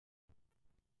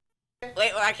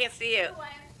Wait, well, I can't see you.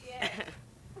 YMCA.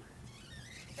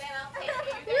 Ben, I'll take you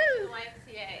guys to the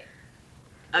YMCA.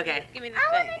 Okay. Give me the I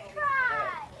thing. want to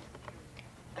try.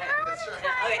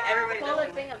 Okay, everybody Pull does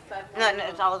the thing up so No,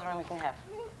 it's all the room we can have.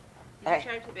 Did you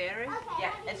charge the battery? Okay.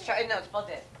 Yeah, it's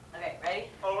plugged in. Okay, ready?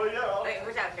 Oh, yeah. Okay,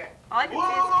 where's out here? All I can see is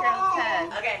Carol's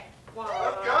head. Okay. Let's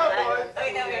go, boys.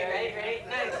 Okay, no, wait, ready?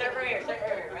 No, start from here,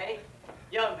 ready?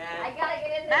 Young man. I gotta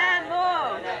get in Man,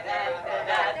 there. move!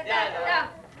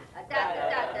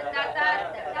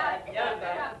 Young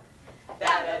man.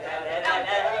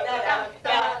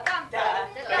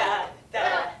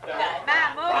 Man,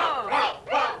 move!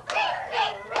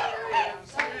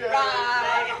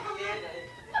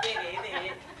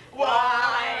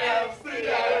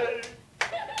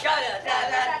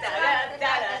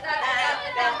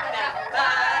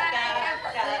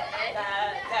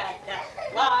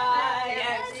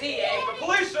 The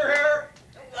police are here.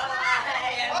 Oh,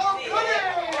 come here.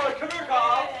 Come here,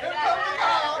 Carl. Here comes the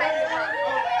cop.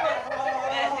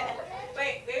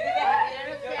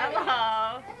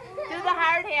 Hello. Do the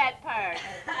hard hat part.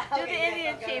 Do the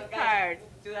Indian chief part.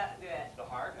 Do that. The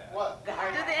hard hat. What? The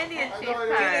hard Do the Indian I chief know what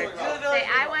you're part. talking about. Say,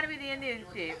 I want to be the Indian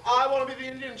chief. I want to be the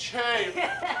Indian chief.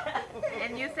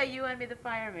 And you say you want to be the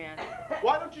fireman.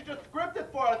 Why don't you just script it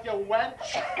for us, you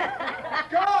wench?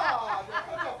 God!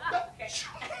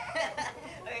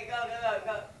 Okay, go.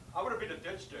 I want to be the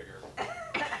ditch digger.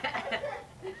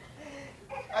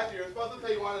 Actually, you were supposed to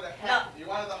say you wanted a hat. You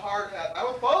wanted the hard hat. I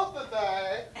was supposed to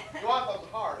say you want something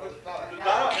hard, but it's not a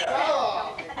hat.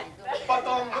 No.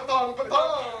 Ba-dum.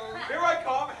 Here I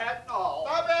come, hat and all.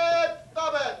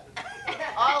 Stop it.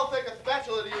 I'll take a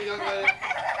spatula to you, young lady.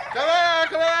 Come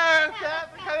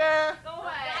here. Go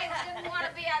away. I didn't want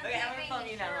to be on Okay, I'm TV. gonna phone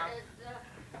you now, Mom.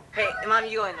 Hey, Mom,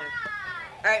 you go in there.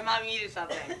 All right, Mom, you do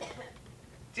something.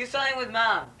 Do something with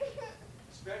Mom.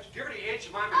 Do you have any H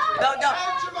in my No.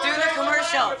 Do the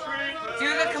commercial. Do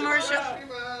the commercial.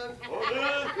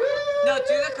 No,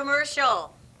 do the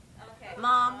commercial. Okay.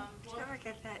 Mom, did you ever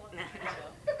get that? Do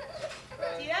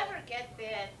you ever get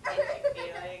that itchy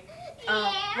feeling?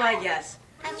 Why, yes.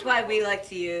 That's why we like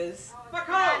to use. I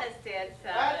understand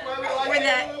That's why something. we like For to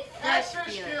that use fresh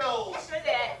fish feeling. skills. For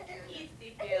that yeasty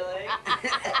feeling.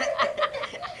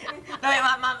 No, wait,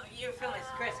 Mom, you film this.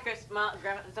 Chris, Mom,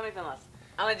 Grandma, somebody film us.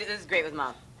 I want to do this. Is great with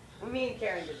Mom. Me and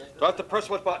Karen did this. Do I have to press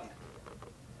what button?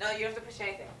 No, you don't have to push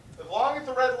anything. As long as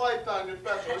the red light's on, you're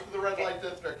special. This is the red light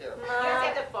district here. You just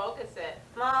have to focus it.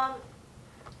 Mom,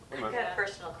 I've got a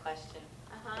personal question.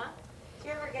 Uh-huh. Do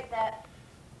you ever get that,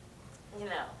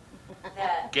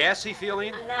 that Gassy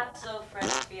feeling? not so fresh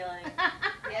feeling?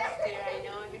 Yes, dear, I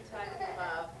know what you're talking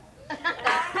about.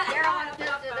 Carol went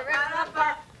up to the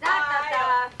river.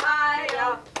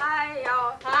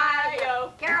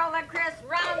 Hi-yo. Carol and Chris,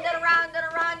 round and around and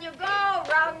around you go.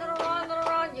 Round and around and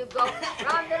around you go.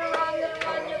 Round and around and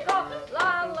around you go.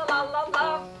 La la la la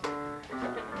la.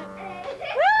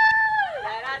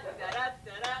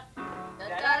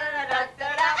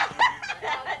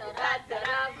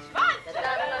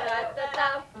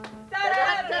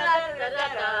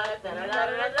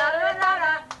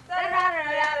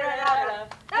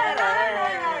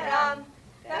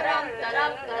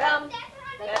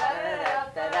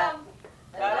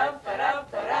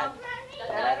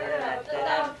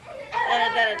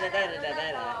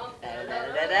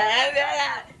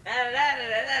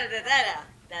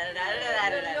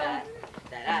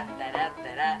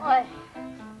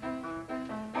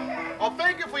 I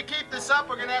think if we keep this up,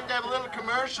 we're going to have a little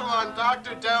commercial on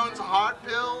Dr. Doan's heart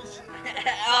pills.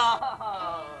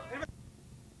 Oh.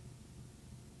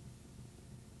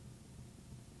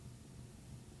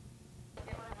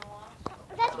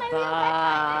 That's my I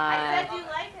Bye. said you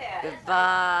like that.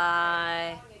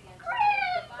 Goodbye.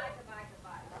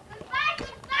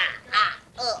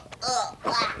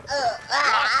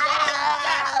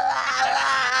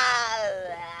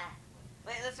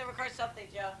 Wait, let's record something,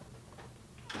 Joe.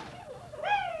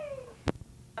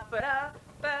 Well,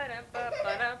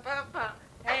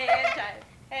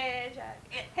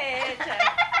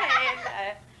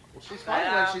 she's funny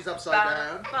when she's upside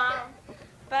down.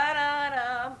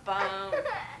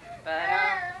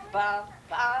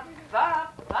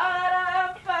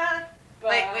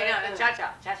 Wait, no,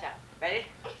 cha-cha. Ready?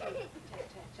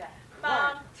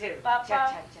 One, two,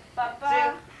 cha-cha-cha.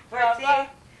 Two for tea,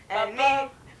 and me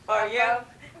for you,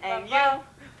 and you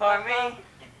for me.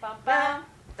 Bum,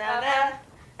 da-da,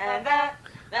 and da,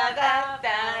 da-da.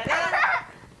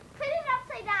 Put it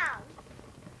upside down.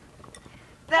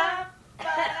 Da,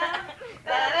 ba-da,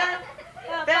 da-da,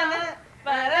 da-da,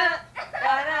 ba-da,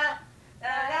 da-da,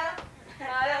 da-da,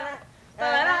 da-da,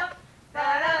 da-da,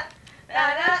 da-da,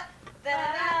 da-da, da-da,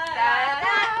 da-da.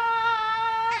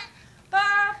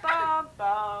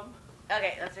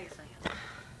 sing a song.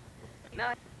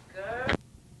 No. Girl.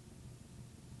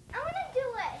 I want to do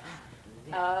it.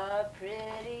 A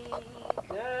pretty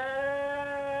girl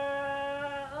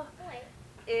Wait.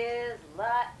 is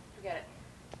like... Forget it.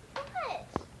 What?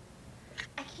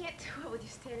 I can't do it with you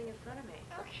standing in front of me.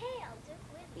 Okay, I'll do it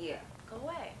with you. Yeah. Go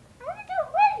away. I want to do it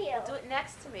with you. Do it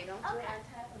next to me. Don't do it Okay. on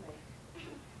top of me.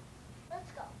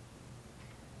 Let's go.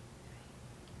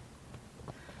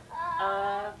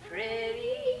 A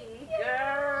pretty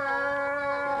girl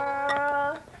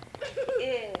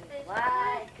is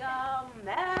like a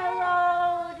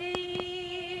melody,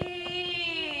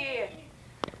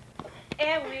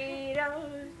 and we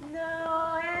don't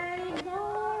know any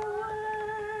more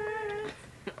words.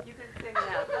 You can sing it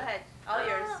out. Go ahead. All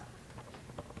yours.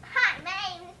 Hi,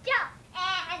 my name is Joe,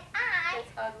 and I.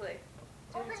 It's ugly.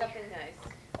 Do something nice.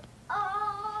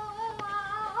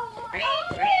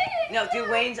 No,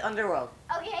 do Wayne's Underworld.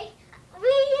 Okay.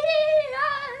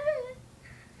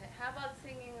 How about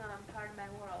singing Part of My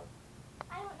World?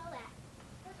 I don't know that.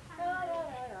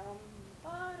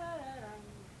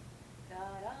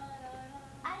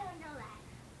 I don't know that.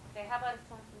 Okay, how about a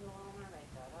song from the Little Mermaid?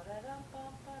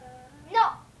 No.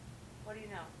 What do you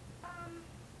know?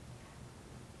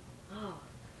 Oh,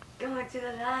 go into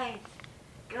the light.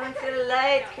 Go into the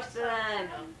light, Crystalline.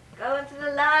 Go into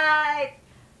the light.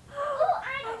 Oh,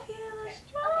 I know. feel a Okay,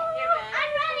 strong here, man.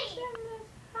 I'm ready. in this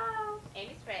house.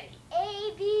 Amy's ready.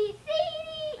 A B C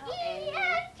D E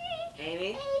F G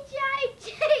Amy? H I J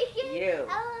K You.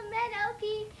 L M N O P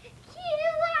Q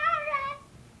R S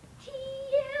T U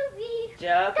V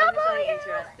Joe, come to W something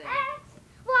interesting. X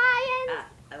Y and Ah,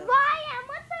 I love Y and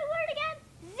what's that word again?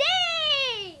 Z.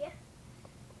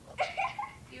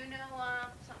 Do you know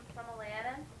something from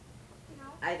Aladdin? No.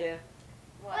 I do.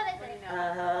 What is do you it? know? A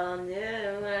whole new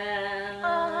world. A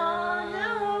whole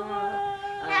new world.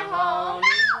 A That whole whole-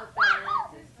 new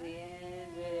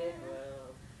fantasy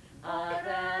world. Up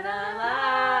and a la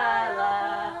la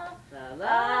la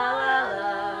la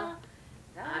la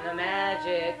on a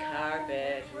magic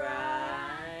carpet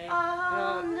ride. A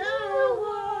whole new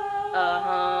world. A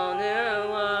whole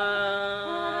new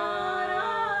world.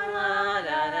 Da,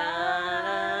 da, da,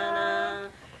 da.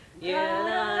 You, da,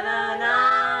 da, da,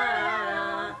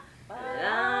 da,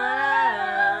 da,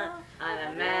 on a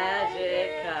magic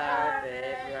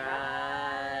carpet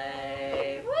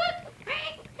ride.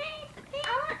 I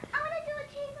want to do a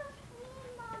tape of me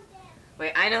and Mom dance.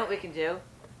 Wait, I know what we can do.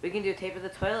 We can do tape of the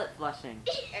toilet flushing.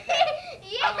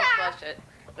 Yeah. I'm gonna flush it.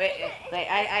 Wait,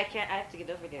 I can't. I have to get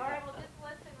over there. Alright, well just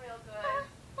listen real good.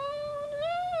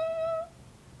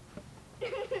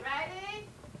 Ready?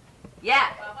 Yeah.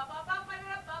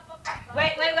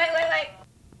 Wait.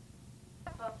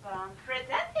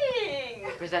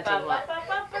 Presenting. Presenting what? The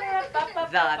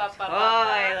toilet.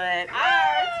 Our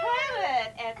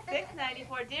toilet at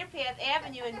 694 Deerpath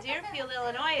Avenue in Deerfield,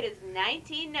 Illinois. It is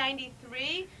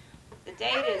 1993. The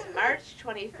date is March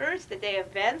 21st, the day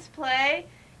of Ben's play.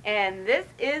 And this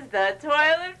is the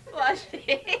toilet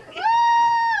flushing.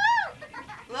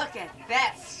 Look at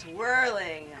that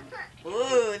swirling.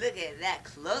 Ooh, look at that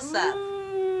close up.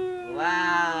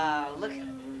 Wow. Look.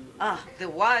 Oh, the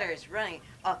water is running.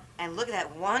 Oh, and look at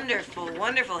that wonderful,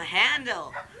 wonderful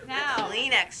handle. Now, The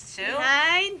Kleenex too.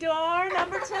 behind door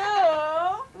number 2.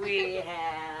 We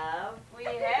have.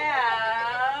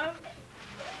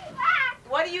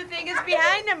 What do you think is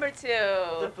behind number 2?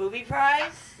 The booby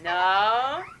prize.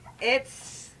 No, It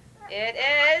it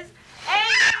is Amy.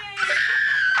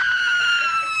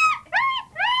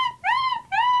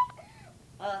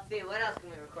 Well, let's see. What else can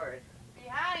we record?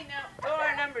 Behind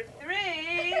door number 3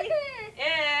 is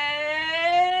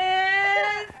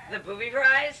The booby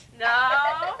prize.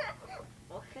 no.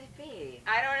 What could it be?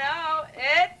 I don't know.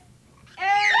 It's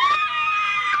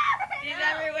Amy. She's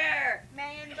everywhere.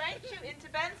 May I invite you into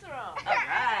Ben's room? All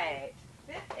right.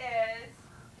 This is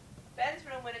Ben's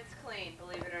room when it's clean,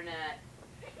 believe it or not.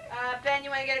 Ben, you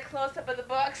want to get a close-up of the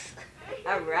books?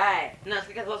 All right. No, it's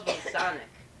because it was Sonic.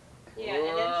 Yeah, and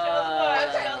then show the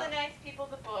books, show the nice people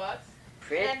the books.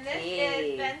 Pretty. And this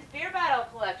is Ben's beer bottle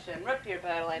collection. Root beer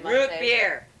bottle, I must Root say.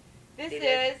 beer. This It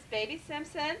is Baby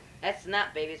Simpson, That's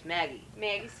not baby's Maggie.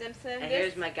 Maggie Simpson. And This,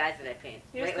 here's my guys that I paint.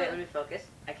 Here's Wait, the- let me focus.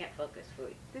 I can't focus.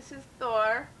 Wait. this is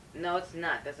Thor. No, it's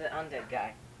not. That's an undead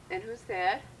guy. And who's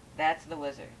that? That's the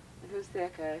wizard. And who's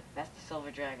that guy? That's the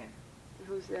silver dragon. And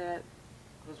who's that?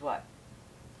 Who's what?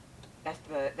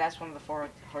 That's one of the 4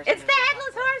 horsemen. It's the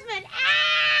Headless Horseman!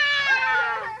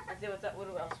 Ah! Let's see what's up. What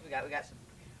else we got? We got some.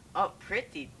 Oh,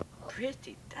 pretty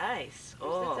dice. Here's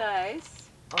Oh, the dice.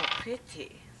 oh,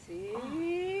 pretty.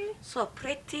 See? So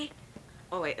pretty.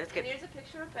 Oh wait, let's And get. here's a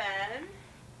picture of Ben.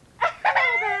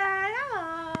 Hello, Ben.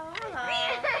 Hello.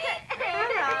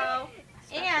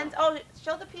 And, oh,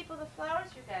 show the people the flowers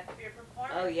you got for your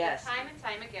performance. Oh, yes. Time and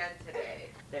time again today.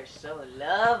 They're so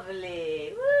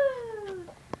lovely. Woo!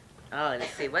 Oh,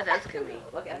 let's see. What else can we?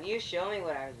 What, can you show me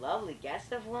what our lovely guests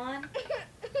have won?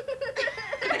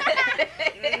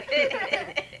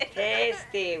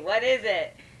 Tasty. What is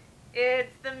it?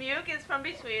 It's the mucus from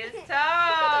between his toes.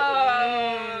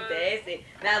 Tasty.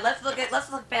 Now let's look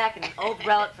back at an old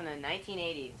relic from the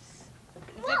 1980s.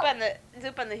 Zoop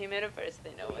on the humidifier so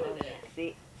they know what it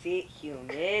is. See,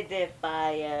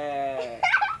 humidifier.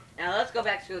 Now let's go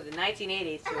back to the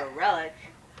 1980s to a relic.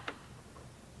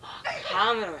 Oh,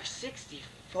 Commodore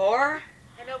 64.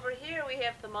 And over here we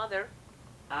have the mother.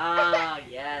 Ah,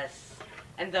 yes.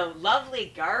 And the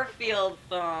lovely Garfield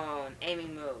phone. Amy,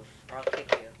 move, or I'll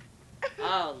kick you.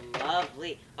 Oh,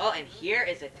 lovely. Oh, and here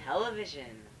is a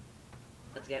television.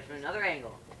 Let's get it from another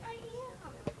angle.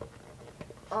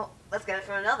 Oh, let's get it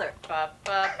from another. Oh,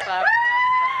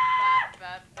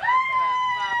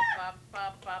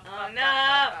 no.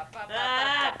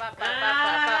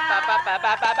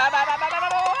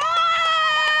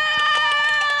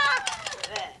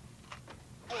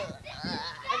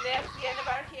 And that's the end of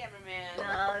our cameraman.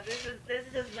 No, this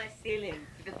is my ceiling.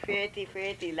 The pretty,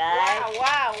 pretty light.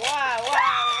 Wow.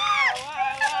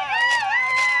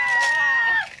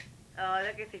 Oh,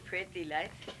 look at the pretty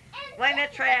lights. Why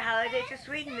not try a holiday to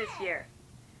Sweden this year?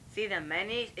 See the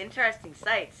many interesting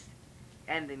sights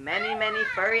and the many, many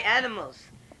furry animals,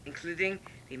 including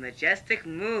the majestic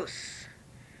moose.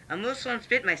 A moose once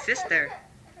bit my sister.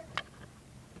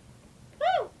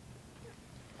 Woo!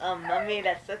 Oh, Mummy,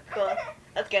 that's so cool.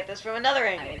 Let's get this from another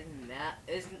angle.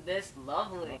 Isn't this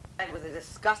lovely? It was a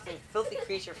disgusting, filthy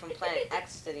creature from Planet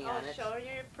X sitting on it. Show her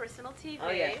your personal TV. Oh,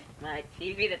 yeah. My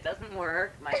TV that doesn't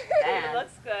work, my It fan,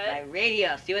 looks good. my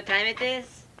radio. See what time it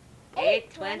is?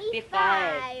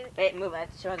 8:25. Wait, move. I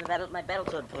have to show my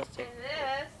Battletoad poster. And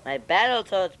this. My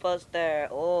Battletoads poster.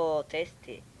 Oh,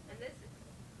 tasty. And this.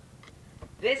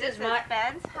 This is my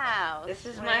Ben's house. This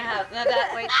is my house. No,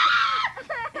 that wait.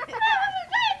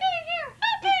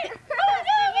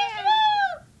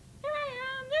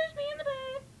 There's me in the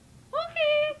bed.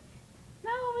 Okay.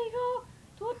 Now we go.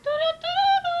 And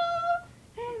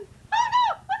oh no!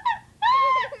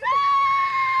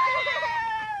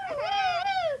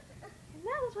 And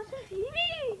that was watching TV.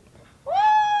 Whoa!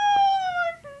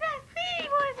 Isn't that pretty,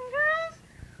 boys and girls?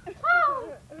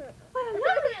 Oh, what a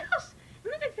lovely house!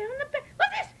 And look at them in the bed.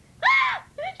 What's this? Ah!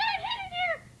 There's a giant head in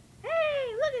here.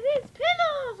 Hey, look at these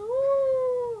pillows.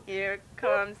 Ooh. Here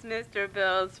comes Mr.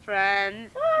 Bill's friend.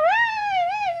 All right.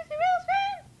 Hey, Mr. Bill's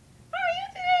friend. How are you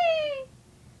today?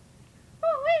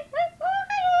 Oh, wait. Oh,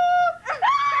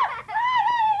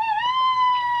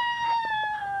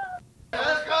 hello.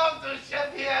 Welcome to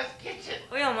Chef Pierre's kitchen.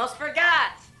 We almost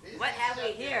forgot. This What is have we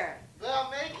Chef here? We are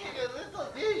making a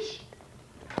little dish.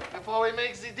 Before we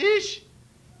make the dish,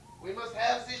 we must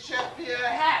have the Chef Pierre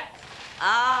hat.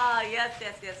 Ah, yes.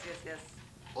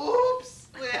 Oops,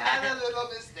 we had a little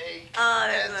mistake. Oh,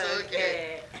 that's That's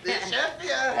okay. The Chef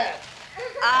Pierre hat.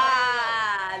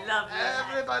 Ah, lovely.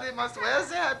 Everybody must wear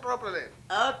the hat properly.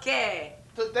 Okay.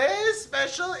 Today's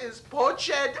special is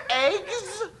poached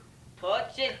eggs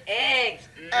Poached eggs.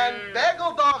 and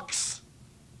bagel dogs.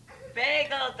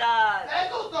 Bagel dogs.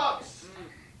 Bagel dogs.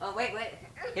 Oh, wait.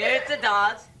 Here's the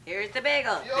dogs. Here's the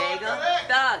bagel. You're Bagel correct.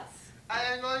 dogs. I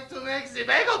am going to make the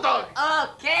bagel dog.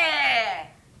 Okay.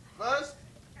 First,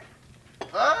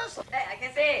 Hey, I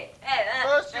can see. Hey,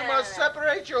 you must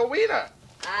separate your wiener.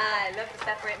 I love to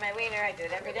separate my wiener. I do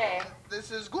it every day.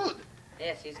 This is good.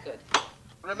 Yes, he's good.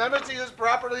 Remember to use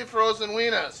properly frozen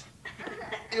wieners.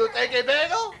 You take a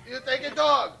bagel, you take a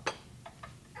dog.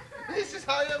 This is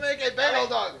how you make a bagel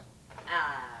dog.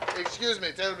 Ah. Excuse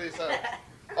me, tell me something.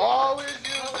 Always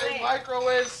use a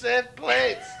microwave set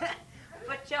plate.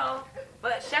 But Joe,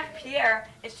 Chef Pierre,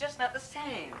 it's just not the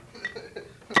same.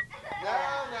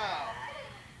 Now.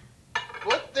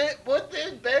 Put the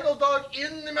bagel dog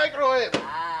in the microwave.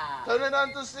 Ah. Turn it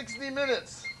on to 60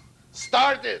 minutes.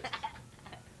 Start it.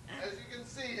 As you can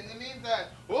see, in the meantime,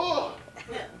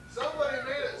 somebody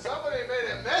made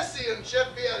a messy in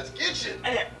Chef Pierre's kitchen.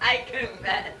 I could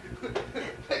bet.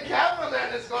 The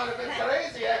cameraman is going to be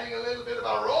crazy, adding a little bit of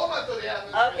aroma to the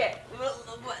atmosphere.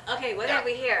 Okay, what have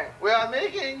we here? We are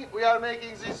making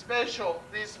the special.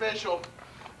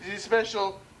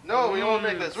 No, we won't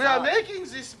make this. We are making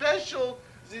the special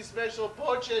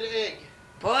poached egg.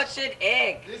 Poached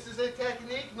egg. This is a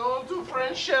technique known to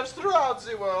French chefs throughout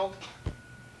the world.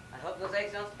 I hope those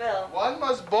eggs don't spill. One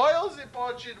must boil the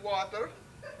poached water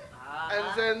and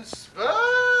then swirl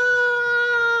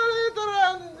it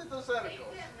around in little circles.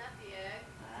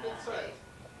 That's right.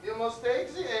 You must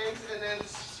take the eggs and then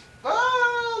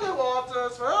Swirl the water,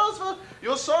 swirl, swirl.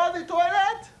 You saw the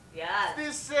toilet? Yes. It's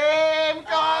the same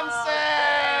concept.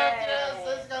 Okay. Yes,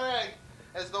 that's correct.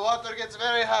 As the water gets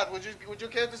very hot, would you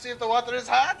care to see if the water is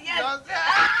hot? Yes.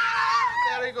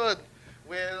 Very good.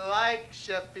 We like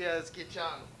Chef Pierre's kitchen.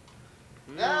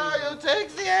 Now you take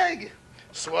the egg,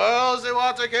 swirl the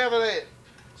water carefully.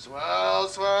 Swirl,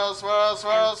 swirl, swirl,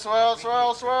 swirl, swirl,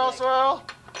 swirl, swirl, swirl.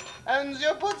 And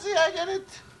you put the egg in it.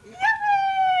 Yummy!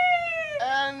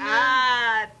 And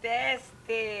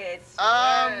tasty.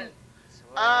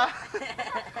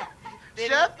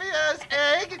 Chef Pierre's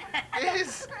egg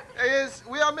is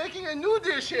we are making a new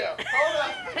dish here. Hold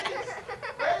on, please.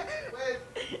 Wait.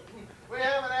 We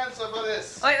have an answer for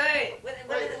this. Wait. What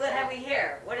have we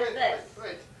here? What is this?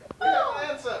 Wait. We have an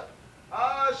answer.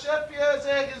 Chef Pierre's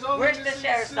egg is only Where's the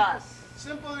share sauce?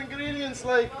 Simple ingredients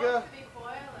like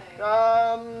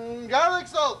garlic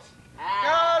salt.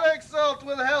 Garlic salt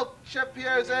will help Chef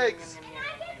Pierre's eggs. And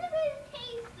I get to be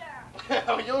the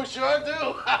taster. You sure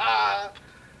do.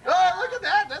 Oh, look at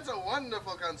that. That's a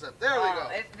wonderful concept. There we go.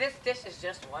 This dish is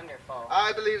just wonderful.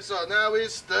 I believe so. Now we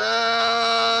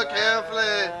stir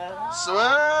carefully,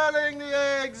 swirling the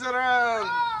eggs around.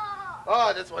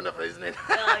 Oh, that's wonderful, isn't it?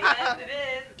 Oh, yes, it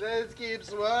is. Let's keep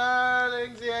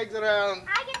swirling the eggs around.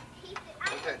 I get to taste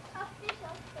it. Okay.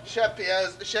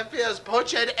 Official. Chef Pierre's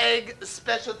poached egg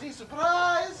specialty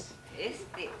surprise.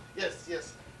 Tasty. Yes.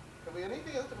 Have we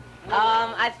anything else?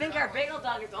 I think our bagel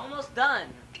dog is almost done.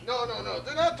 No.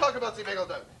 Do not talk about the bagel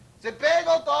dog. The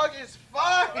bagel dog is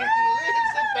fine. Leave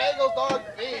the bagel dog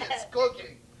be. It's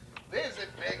cooking. Leave the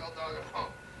bagel dog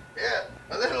alone. Yeah,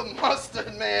 a little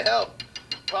mustard may help.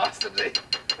 Possibly.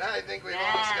 I think we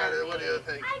almost got it. What do you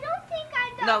think? I don't think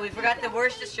I know. No, we forgot the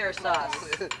Worcestershire sauce.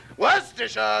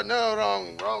 Worcestershire? No,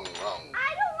 wrong. I don't want to taste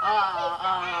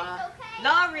the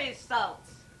eggs, okay? Nori salt.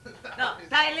 No,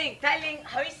 Thailing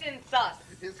hoisin sauce.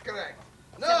 It's correct.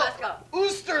 No, Tabasco.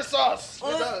 Oyster sauce.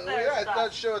 We're Oyster sauce.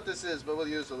 not sure what this is, but we'll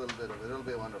use a little bit of it. It'll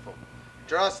be wonderful.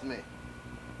 Trust me.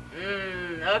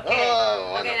 Okay.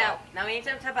 Oh, Okay, now we need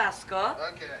some Tabasco.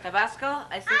 Okay. Tabasco,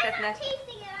 I think that's I'm not next.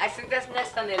 tasting it. I think that's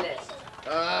next on the list.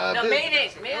 No,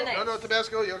 mayonnaise. No,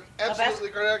 Tabasco. You're absolutely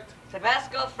correct.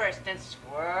 Tabasco first, then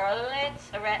swirl it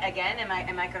again.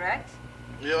 Am I correct?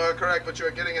 You are correct, but you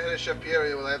are getting ahead of Chef Pierre.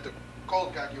 You will have to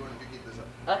cold cock you if you keep this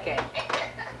up. Okay.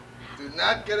 Do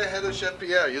not get ahead of Chef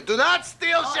Pierre. You do not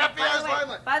steal Chef Pierre's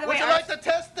limelight. by the way, Would you like to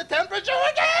test the temperature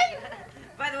again?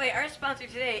 By the way, our sponsor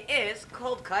today is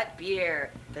Cold Cut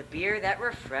Beer, the beer that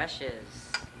refreshes.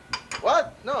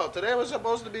 What? No, today was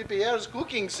supposed to be Pierre's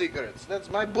cooking secrets. That's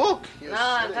my book. No,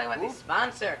 I'm talking about the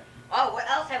sponsor. Oh, what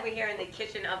else have we here in the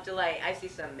kitchen of delight? I see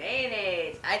some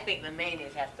mayonnaise. I think the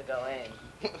mayonnaise has to go in.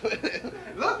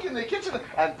 Look in the kitchen.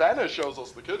 And Vanna shows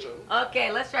us the kitchen.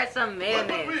 Okay, let's try some What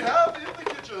do we mayonnaise. have in the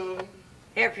kitchen?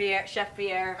 Here, Chef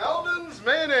Pierre. Hellman's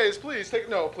mayonnaise. Please take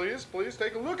take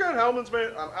a look at Hellman's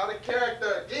mayonnaise. I'm out of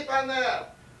character. Keep on there.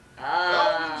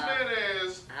 Hellman's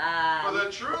mayonnaise for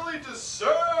the truly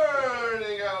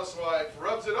discerning housewife.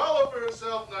 Rubs it all over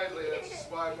herself nightly. That's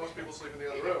why most people sleep in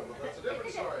the other room. But that's a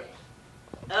different story.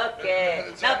 Okay.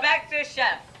 Now back to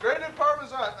Chef. Grated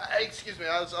Parmesan. Excuse me,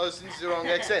 I was using the wrong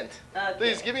accent. Okay.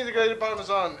 Please give me the grated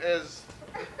Parmesan. As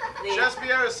Chef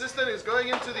Pierre's assistant is going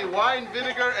into the wine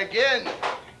vinegar again.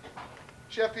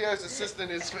 Chef Pierre's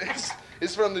assistant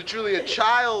is from the Julia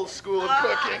Childs School of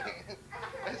Cooking,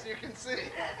 as you can see.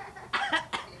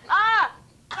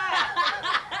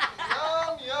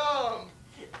 Yum, yum.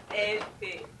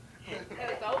 Tasty.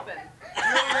 It's open.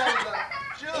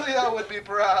 Julia would be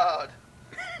proud.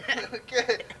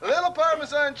 Okay, a little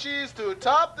Parmesan cheese to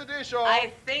top the dish off.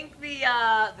 I think the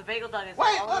bagel dog is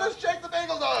Wait, let almost... us check the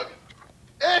bagel dog.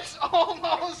 It's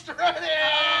almost ready.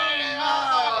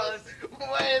 Almost.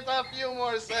 Wait a few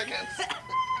more seconds.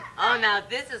 Oh, now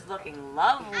this is looking I'm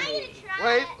lovely. gonna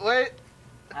try. Wait.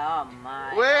 Oh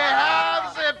my. We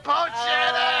have the poached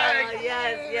Oh, egg.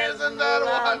 yes, Isn't that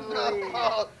lovely.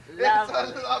 wonderful? It's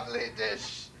Lovely. a lovely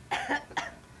dish.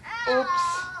 Oh. Oops.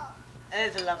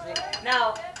 It is lovely.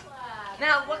 Now,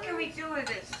 what can we do with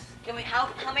this?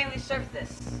 How may we serve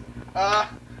this?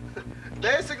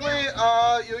 Basically,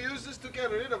 you use this to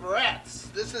get rid of rats.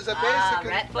 This is a basic.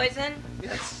 Rat poison?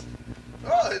 Yes.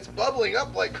 Oh, it's bubbling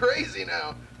up like crazy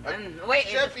now. Wait.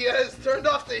 Chef has turned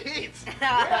off the heat.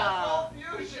 Oh.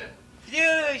 Fusion.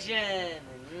 Fusion.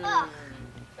 Ugh.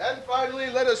 And finally,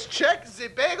 let us check the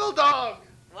bagel dog.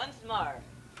 Once more.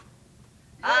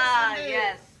 Indeed.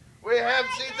 Yes. We have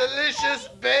the delicious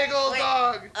bagel Wait.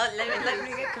 dog. Let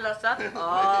me get close up.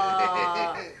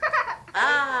 Oh.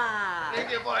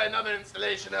 Thank you for another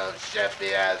installation of Chef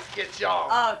Diaz's kitchen.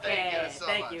 Okay. Thank you so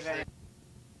much. very much.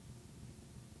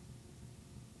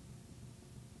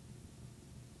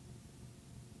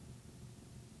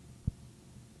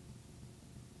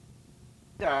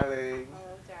 darling.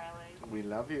 Oh, darling. We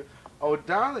love you. Oh,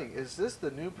 darling, is this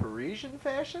the new Parisian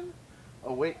fashion?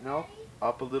 Oh, wait, no.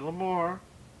 Up a little more.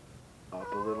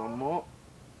 Up a little more.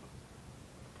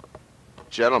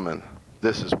 Gentlemen,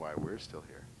 this is why we're still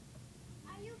here.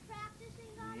 Are you practicing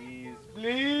on Please, it?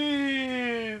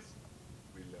 please.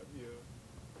 We love you.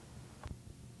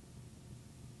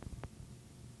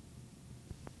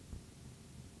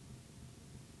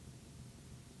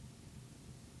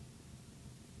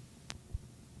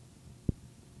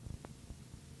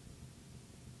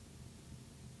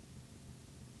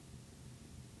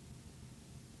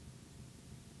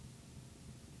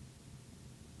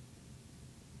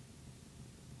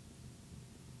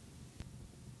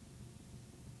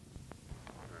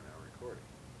 We're now recording.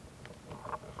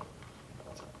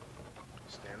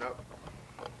 Stand up.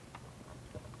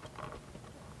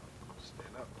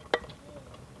 Stand up.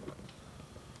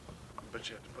 But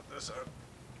you have to put this on.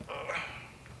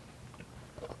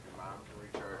 Your mom can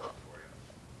recharge it for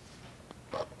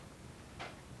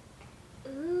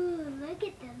you. Ooh, look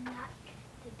at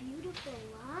the beautiful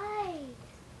light.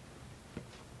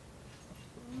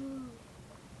 Ooh.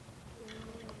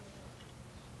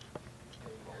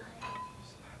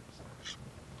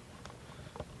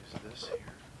 Use this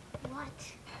here. What?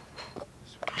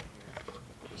 This one here.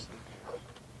 This thing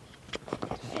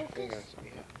here. Hang on,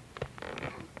 yeah.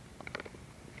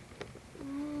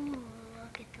 Ooh,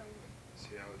 look at the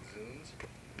See how it zooms?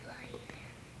 light.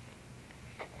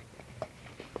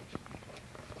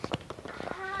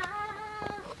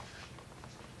 Ah.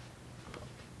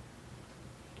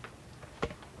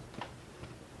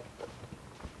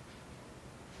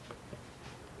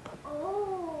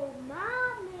 Oh,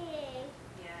 Mommy.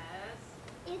 Yes.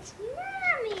 It's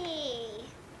Mommy.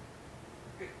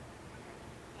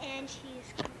 And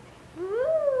she's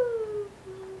Ooh.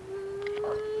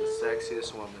 The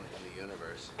sexiest woman in the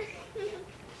universe.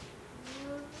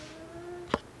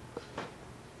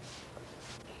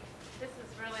 This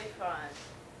is really fun.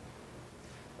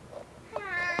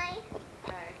 Hi.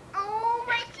 Okay. Oh,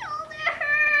 my shoulder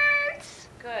hurts.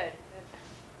 Good.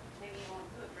 Maybe you won't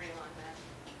do it very long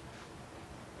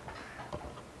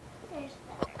then. There's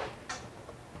better.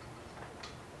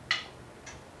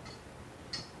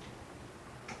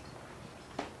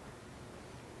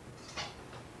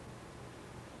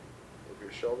 If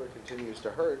your shoulder continues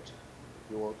to hurt,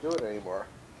 you won't do it anymore.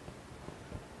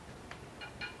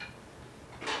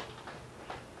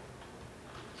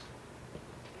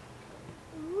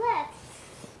 Let's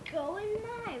go in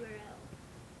my room.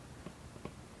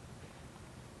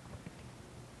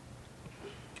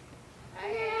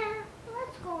 Yeah,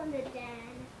 let's go in the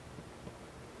den.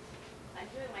 I'm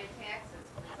doing my taxes.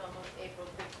 It's almost April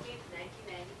 15th,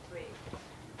 1993.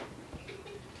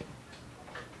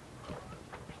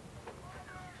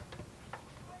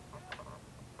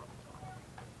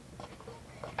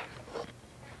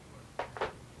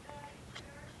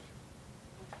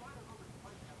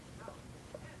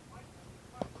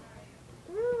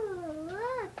 Ooh,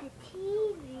 look, the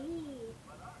TV.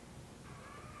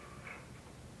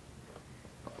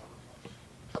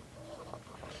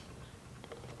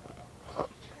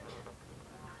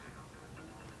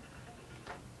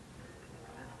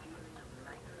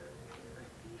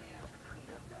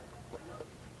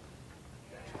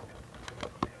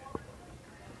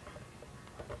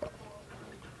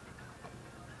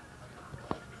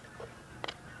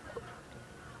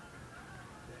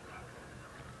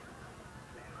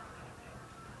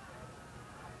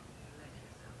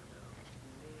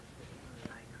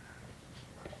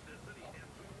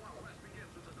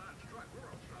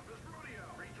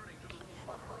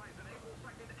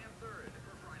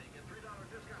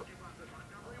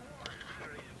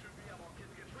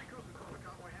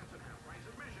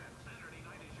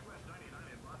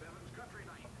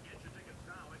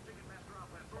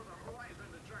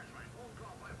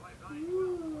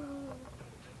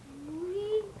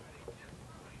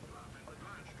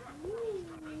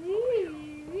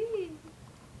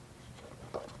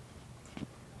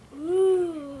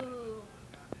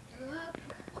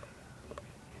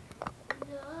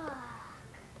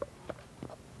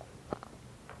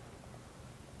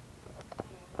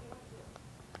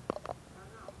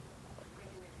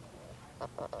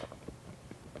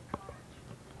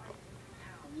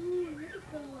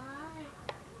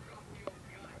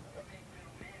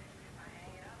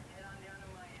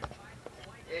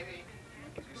 Amy,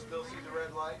 do you still see the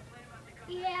red light?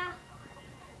 Yeah.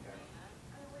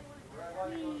 Red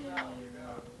light goes out. You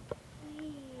got it.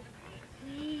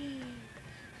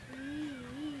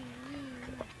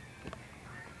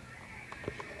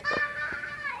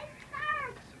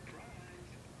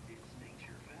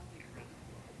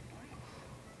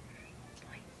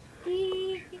 Fine.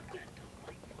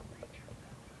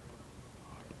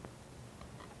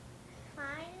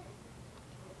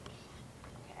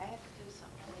 Okay, I have to do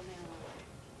something now.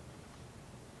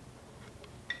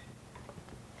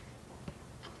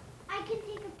 I can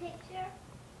take a picture.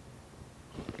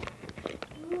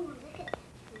 Ooh, look at that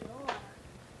floor.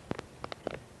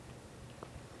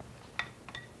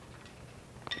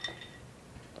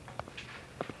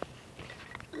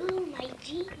 Ooh, my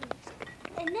jeans.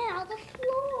 And now the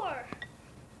floor.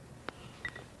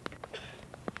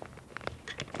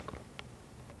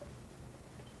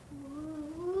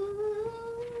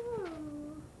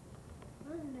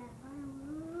 Wasn't that fun?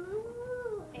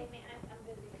 Amy, I'm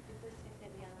busy. Do this and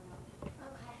then the other one.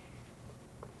 Okay.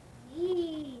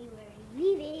 We're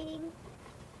leaving.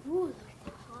 Ooh, look at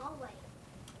the hallway.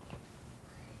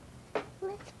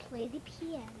 Let's play the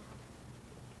piano.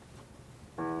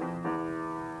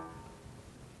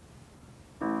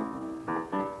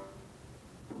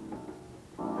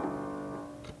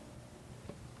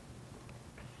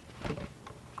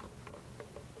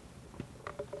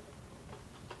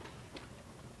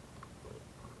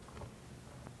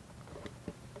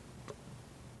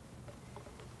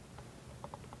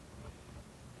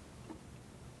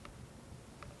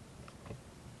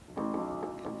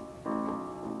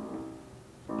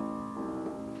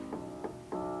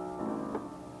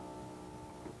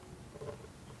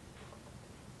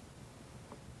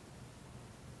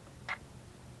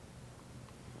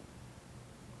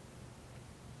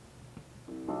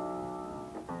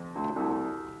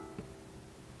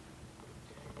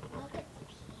 Look at the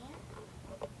piano.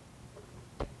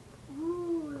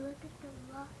 Ooh, look at the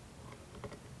rock.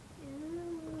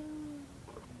 Ooh,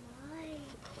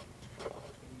 light.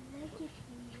 Look at the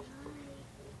light.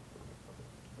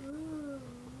 Ooh,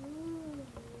 ooh,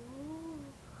 ooh,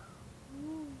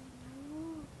 ooh,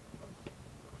 ooh.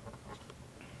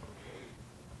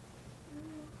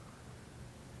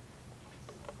 Let's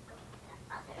go to the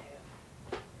other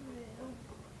room.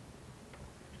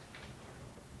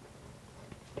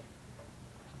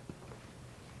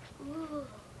 Ooh,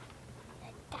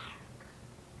 the dark.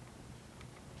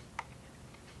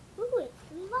 Ooh, it's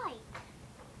light.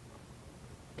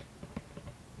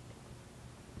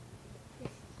 This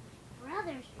is my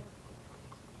brother's room.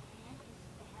 And his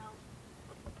bell,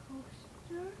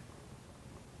 poster,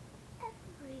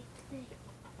 everything.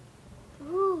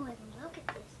 Ooh, and look at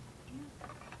this view.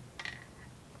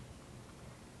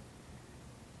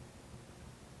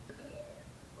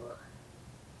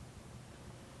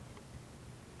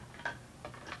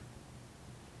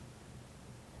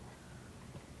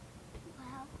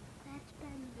 Well, that's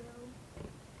Ben's room.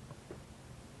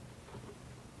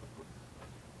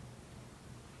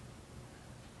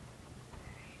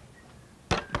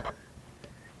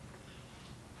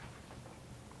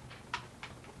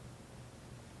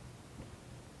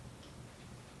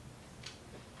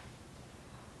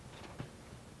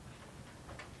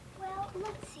 Well,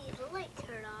 let's see, the light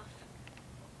turned off.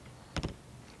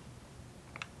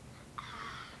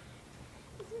 Ah,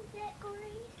 isn't that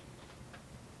great?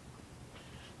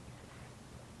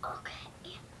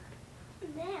 Okay,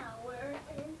 now we're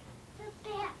in the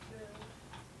bathroom.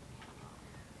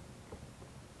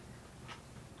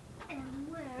 And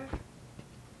we're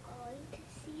going to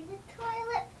see the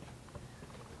toilet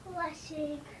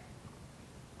flushing.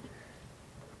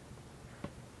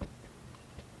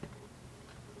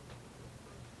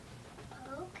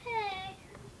 Okay,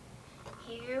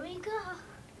 here we go.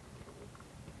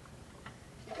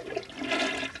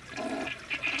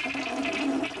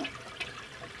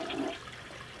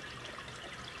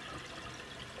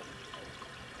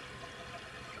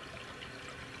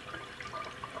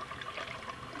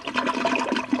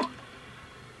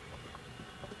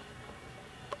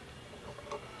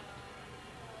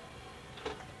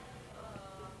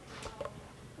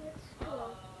 Let's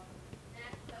go.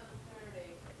 At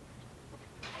 7:30.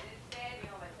 I didn't say I'd be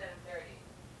home at 7:30.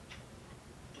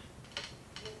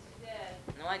 Yes, you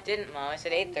did. No, I didn't, Mom. I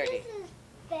said 8:30. This is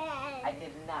Ben. I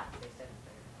did not say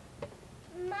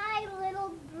 7:30. My little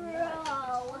bro.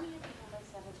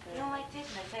 No, I didn't.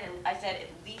 I said at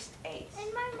least 8.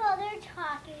 And my mother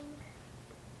talking.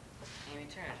 Amy,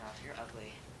 turn it off. You're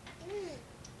ugly. Mm.